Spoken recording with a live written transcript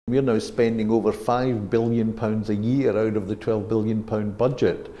We're now spending over £5 billion a year out of the £12 billion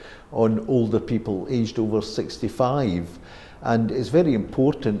budget on older people aged over 65. And it's very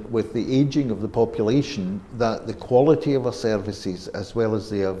important with the ageing of the population that the quality of our services as well as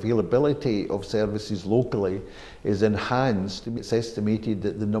the availability of services locally is enhanced. It's estimated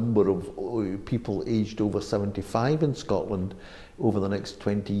that the number of people aged over 75 in Scotland over the next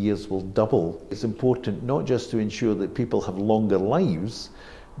 20 years will double. It's important not just to ensure that people have longer lives,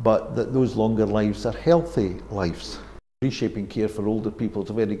 but that those longer lives are healthy lives. Reshaping Care for older people is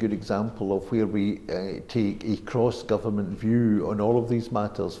a very good example of where we take a cross-government view on all of these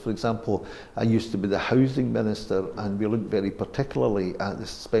matters. For example, I used to be the housing minister, and we looked very particularly at the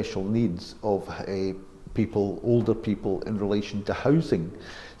special needs of older people in relation to housing.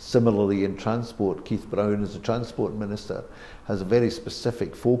 Similarly, in transport, Keith Brown, as the transport minister, has a very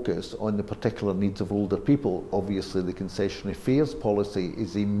specific focus on the particular needs of older people. Obviously, the concessionary fares policy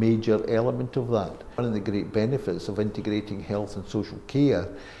is a major element of that. One of the great benefits of integrating health and social care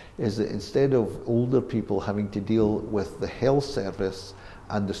is that instead of older people having to deal with the health service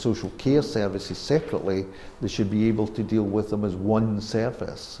and the social care services separately, they should be able to deal with them as one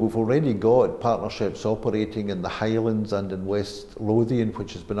service. We've already got partnerships operating in the Highlands and in West Lothian,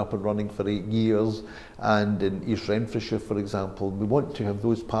 which has been up and running for 8 years, and in East Renfrewshire, for example. We want to have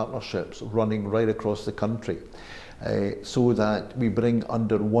those partnerships running right across the country, so that we bring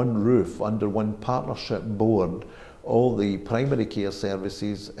under one roof, under one partnership board, all the primary care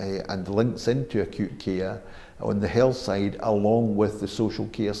services and links into acute care on the health side, along with the social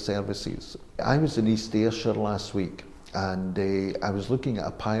care services. I was in East Ayrshire last week, and I was looking at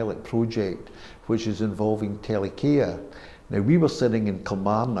a pilot project which is involving Tele-care. Now, we were sitting in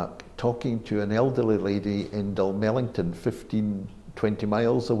Kilmarnock talking to an elderly lady in Dalmellington, 15-20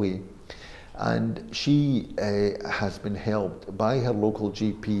 miles away, and she has been helped by her local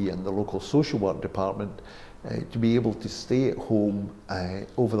GP and the local social work department to be able to stay at home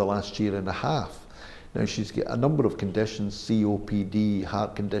over the last year and a half. Now, she's got a number of conditions, COPD,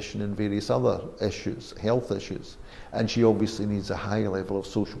 heart condition, and various other issues, health issues, and she obviously needs a high level of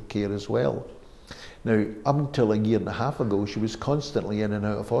social care as well. Now, up until a year and a half ago, she was constantly in and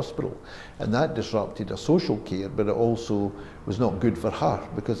out of hospital, and that disrupted her social care, but it also was not good for her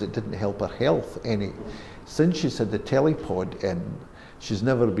because it didn't help her health any. Since she's had the telepod in, she's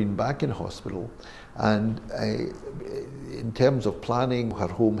never been back in hospital, and in terms of planning her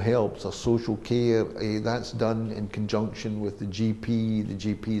home helps, her social care, that's done in conjunction with the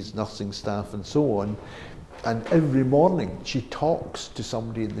GP's nursing staff and so on. And every morning she talks to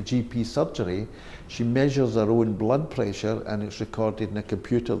somebody in the GP surgery, she measures her own blood pressure, and it's recorded in a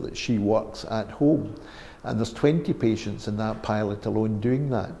computer that she works at home. And there's 20 patients in that pilot alone doing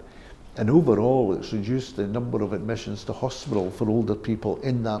that. And overall, it's reduced the number of admissions to hospital for older people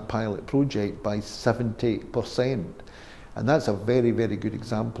in that pilot project by 70%. And that's a very, very good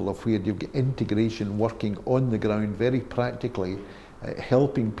example of where you've got integration working on the ground very practically,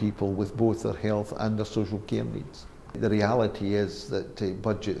 helping people with both their health and their social care needs. The reality is that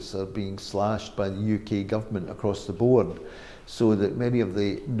budgets are being slashed by the UK government across the board, so that many of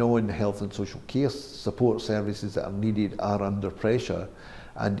the non-health and social care support services that are needed are under pressure.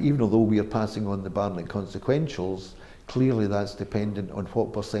 And even though we are passing on the Barnett consequentials, clearly that's dependent on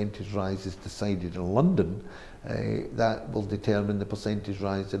what percentage rise is decided in London. That will determine the percentage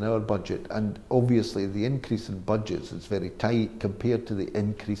rise in our budget. And obviously the increase in budgets is very tight compared to the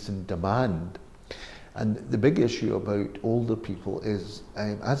increase in demand. And the big issue about older people is,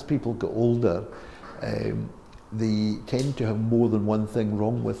 as people get older, they tend to have more than one thing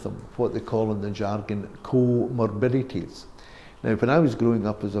wrong with them, what they call in the jargon comorbidities. Now, when I was growing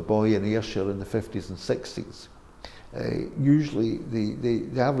up as a boy in Ayrshire in the 50s and 60s, usually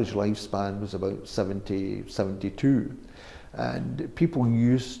the average lifespan was about 70, 72. And people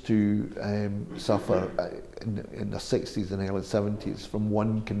used to suffer in the 60s and early 70s from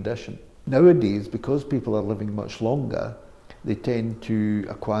one condition. Nowadays, because people are living much longer, they tend to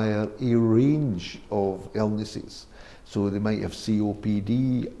acquire a range of illnesses. So they might have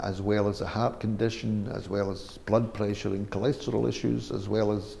COPD, as well as a heart condition, as well as blood pressure and cholesterol issues, as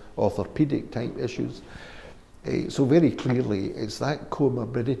well as orthopedic type issues. So very clearly, it's that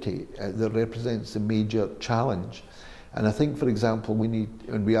comorbidity that represents a major challenge. And I think, for example,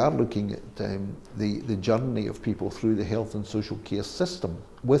 we are looking at the journey of people through the health and social care system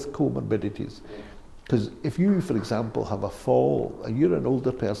with comorbidities. Because if you, for example, have a fall, you're an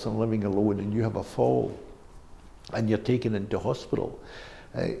older person living alone and you have a fall, and you're taken into hospital,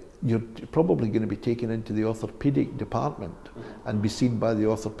 you're probably going to be taken into the orthopaedic department and be seen by the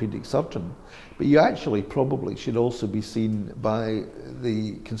orthopaedic surgeon. But you actually probably should also be seen by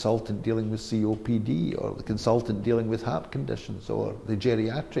the consultant dealing with COPD, or the consultant dealing with heart conditions, or the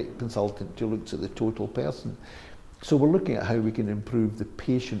geriatric consultant who looks at the total person. So we're looking at how we can improve the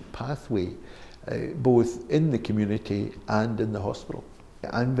patient pathway, both in the community and in the hospital.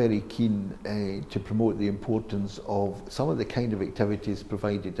 I'm very keen to promote the importance of some of the kind of activities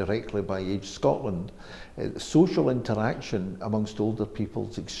provided directly by Age Scotland. Social interaction amongst older people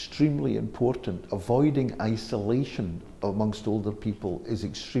is extremely important. Avoiding isolation amongst older people is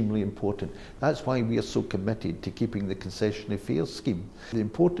extremely important. That's why we are so committed to keeping the concessionary fares scheme. The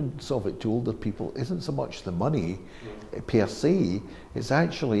importance of it to older people isn't so much the money per se, it's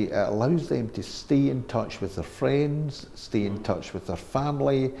actually, it allows them to stay in touch with their friends, stay in touch with their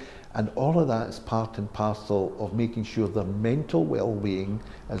family, and all of that is part and parcel of making sure their mental well-being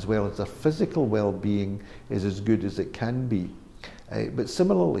as well as their physical well-being is as good as it can be. But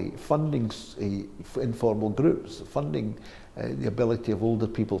similarly, funding informal groups, funding the ability of older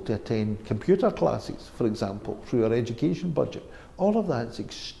people to attend computer classes, for example, through our education budget. All of that's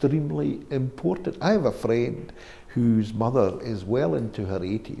extremely important. I have a friend whose mother is well into her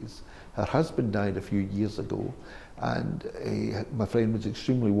 80s. Her husband died a few years ago, and my friend was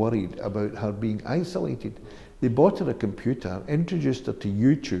extremely worried about her being isolated. They bought her a computer, introduced her to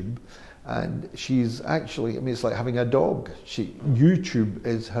YouTube, and she's actually, I mean, it's like having a dog. YouTube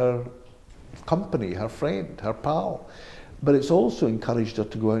is her company, her friend, her pal. But it's also encouraged her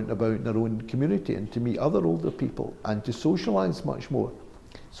to go out and about in her own community and to meet other older people and to socialise much more.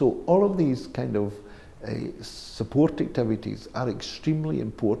 So all of these kind of support activities are extremely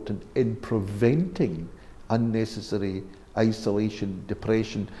important in preventing unnecessary isolation,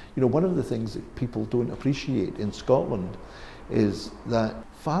 depression. You know, one of the things that people don't appreciate in Scotland is that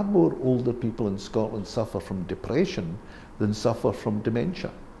far more older people in Scotland suffer from depression than suffer from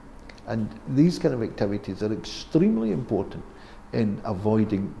dementia. And these kind of activities are extremely important in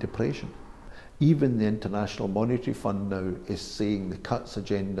avoiding depression. Even the International Monetary Fund now is saying the cuts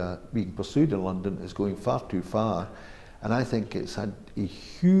agenda being pursued in London is going far too far, and I think it's had a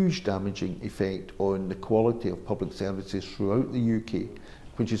huge damaging effect on the quality of public services throughout the UK,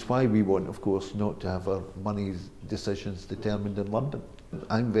 which is why we want, of course, not to have our money decisions determined in London.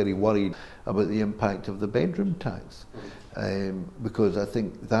 I'm very worried about the impact of the bedroom tax, because I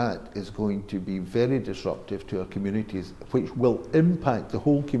think that is going to be very disruptive to our communities, which will impact the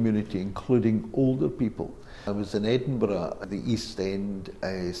whole community, including older people. I was in Edinburgh at the East End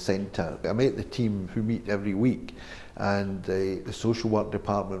Centre. I met the team who meet every week, and the social work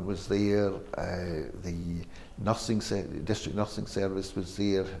department was there, the district nursing service was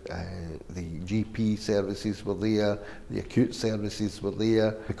there, the GP services were there, the acute services were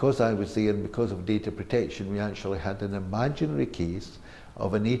there. Because I was there and because of data protection, we actually had an imaginary case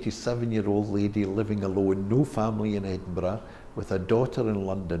of an 87-year-old lady living alone, no family in Edinburgh, with a daughter in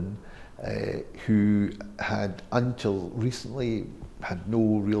London, who had until recently had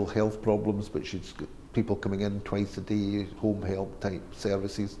no real health problems, but she's got people coming in twice a day, home help type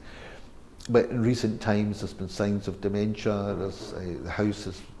services. But in recent times there's been signs of dementia, the house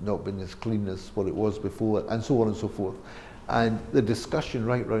has not been as clean as what it was before, and so on and so forth. And the discussion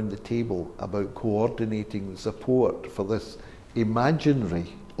right round the table about coordinating the support for this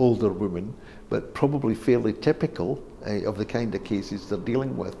imaginary older woman, but probably fairly typical of the kind of cases they're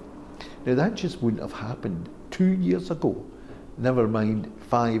dealing with. Now that just wouldn't have happened 2 years ago, never mind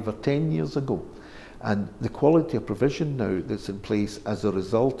 5 or 10 years ago. And the quality of provision now that's in place as a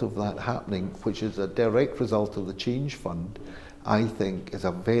result of that happening, which is a direct result of the Change Fund, I think is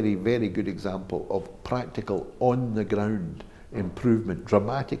a very, very good example of practical, on-the-ground improvement,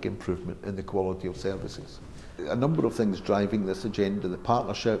 dramatic improvement in the quality of services. A number of things driving this agenda. The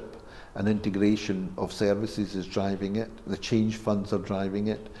partnership and integration of services is driving it. The change funds are driving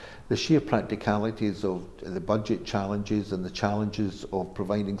it. The sheer practicalities of the budget challenges and the challenges of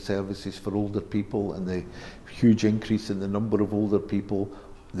providing services for older people and the huge increase in the number of older people,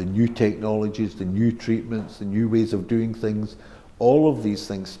 the new technologies, the new treatments, the new ways of doing things, all of these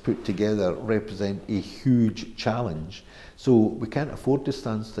things put together represent a huge challenge. So we can't afford to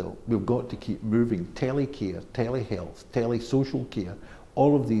stand still. We've got to keep moving. Telecare, telehealth, tele-social care,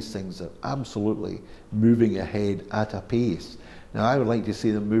 all of these things are absolutely moving ahead at a pace. Now I would like to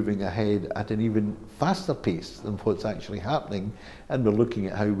see them moving ahead at an even faster pace than what's actually happening, and we're looking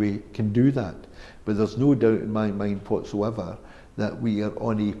at how we can do that. But there's no doubt in my mind whatsoever that we are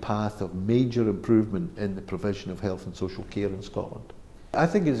on a path of major improvement in the provision of health and social care in Scotland. I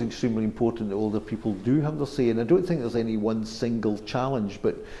think it's extremely important that older people do have their say, and I don't think there's any one single challenge,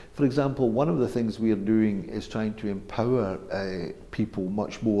 but for example, one of the things we are doing is trying to empower people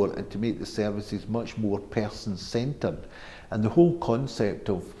much more and to make the services much more person-centred. And the whole concept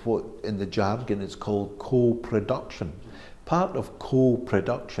of what in the jargon is called co-production. Part of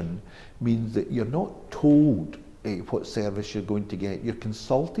co-production means that you're not told what service you're going to get, you're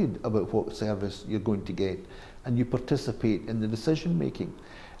consulted about what service you're going to get, and you participate in the decision making.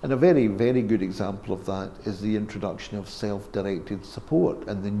 And a very, very good example of that is the introduction of self-directed support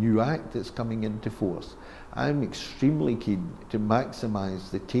and the new act that's coming into force. I'm extremely keen to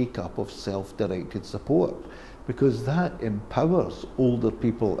maximise the take-up of self-directed support, because that empowers older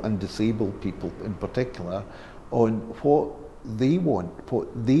people and disabled people in particular on what they want, what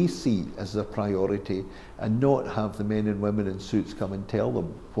they see as their priority, and not have the men and women in suits come and tell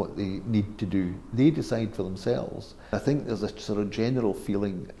them what they need to do. They decide for themselves. I think there's a sort of general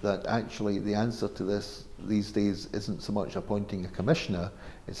feeling that actually the answer to this these days isn't so much appointing a commissioner,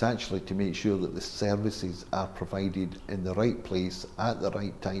 it's actually to make sure that the services are provided in the right place at the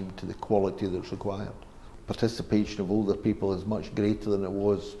right time to the quality that's required. Participation of older people is much greater than it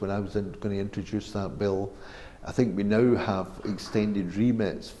was when I was going to introduce that bill. I think we now have extended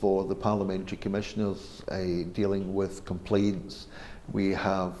remits for the parliamentary commissioners dealing with complaints. We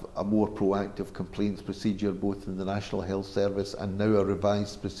have a more proactive complaints procedure both in the National Health Service and now a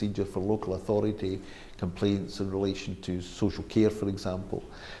revised procedure for local authority complaints in relation to social care, for example.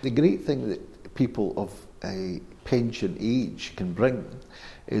 The great thing that people of a pension age can bring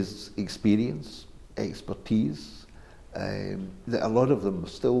is experience, expertise, that a lot of them have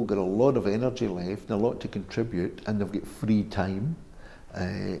still got a lot of energy left and a lot to contribute, and they've got free time,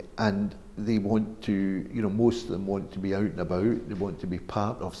 and they want to, most of them want to be out and about, they want to be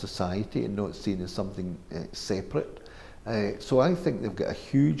part of society and not seen as something separate. So I think they've got a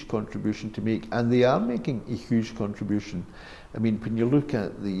huge contribution to make, and they are making a huge contribution. I mean, when you look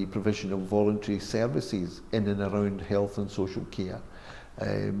at the provision of voluntary services in and around health and social care,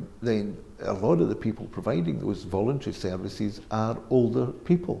 then a lot of the people providing those voluntary services are older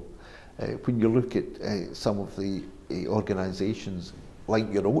people. When you look at some of the organisations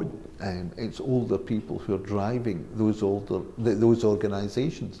like your own, it's older people who are driving those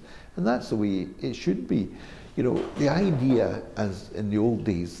organisations, and that's the way it should be. The idea, as in the old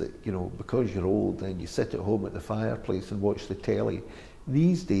days, that because you're old then you sit at home at the fireplace and watch the telly,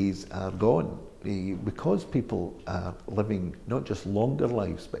 these days are gone. Because people are living not just longer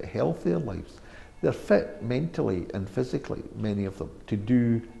lives but healthier lives, they're fit mentally and physically, many of them, to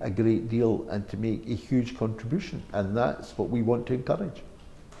do a great deal and to make a huge contribution, and that's what we want to encourage.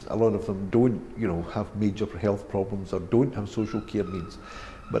 A lot of them don't have major health problems or don't have social care needs,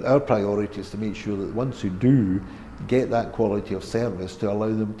 but our priority is to make sure that the ones who do get that quality of service to allow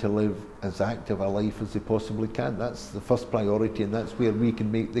them to live as active a life as they possibly can. That's the first priority, and that's where we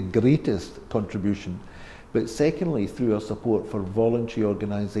can make the greatest contribution. But secondly, through our support for voluntary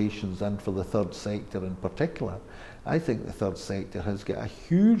organisations and for the third sector in particular, I think the third sector has got a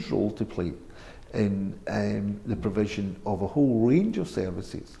huge role to play in the provision of a whole range of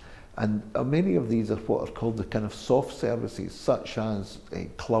services. And many of these are what are called the kind of soft services, such as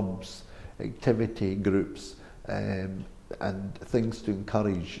clubs, activity groups, and things to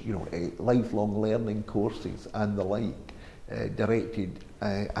encourage, lifelong learning courses and the like, directed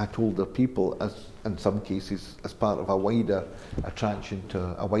at older people, as in some cases as part of a wider attraction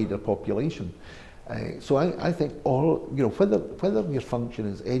to a wider population. So I think all, whether your function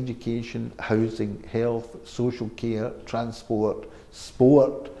is education, housing, health, social care, transport,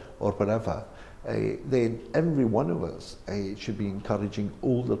 sport, or whatever, then every one of us should be encouraging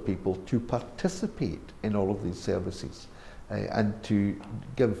older people to participate in all of these services and to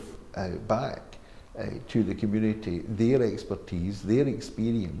give back to the community their expertise, their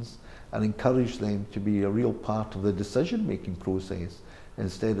experience, and encourage them to be a real part of the decision-making process.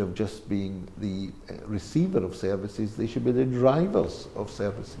 Instead of just being the receiver of services, they should be the drivers of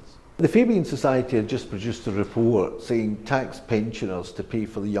services. The Fabian Society had just produced a report saying tax pensioners to pay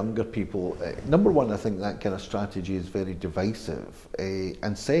for the younger people. Number one, I think that kind of strategy is very divisive.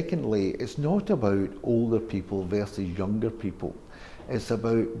 And secondly, it's not about older people versus younger people. It's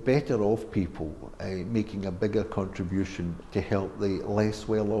about better off people making a bigger contribution to help the less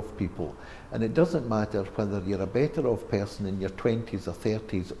well off people. And it doesn't matter whether you're a better off person in your 20s or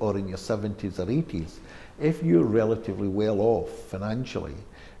 30s or in your 70s or 80s. If you're relatively well off financially,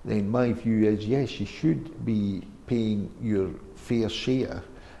 then my view is, yes, you should be paying your fair share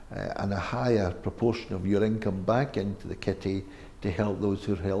and a higher proportion of your income back into the kitty to help those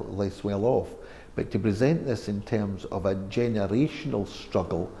who are less well off. But to present this in terms of a generational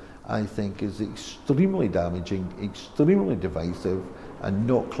struggle, I think is extremely damaging, extremely divisive, and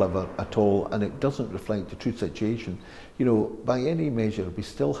not clever at all, and it doesn't reflect the true situation. You know, by any measure, we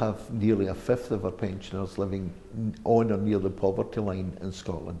still have nearly a fifth of our pensioners living on or near the poverty line in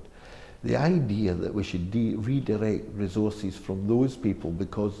Scotland. The idea that we should redirect resources from those people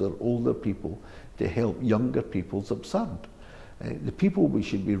because they're older people to help younger people is absurd. The people we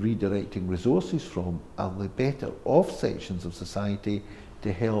should be redirecting resources from are the better off sections of society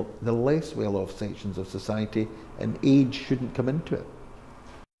to help the less well off sections of society, and age shouldn't come into it.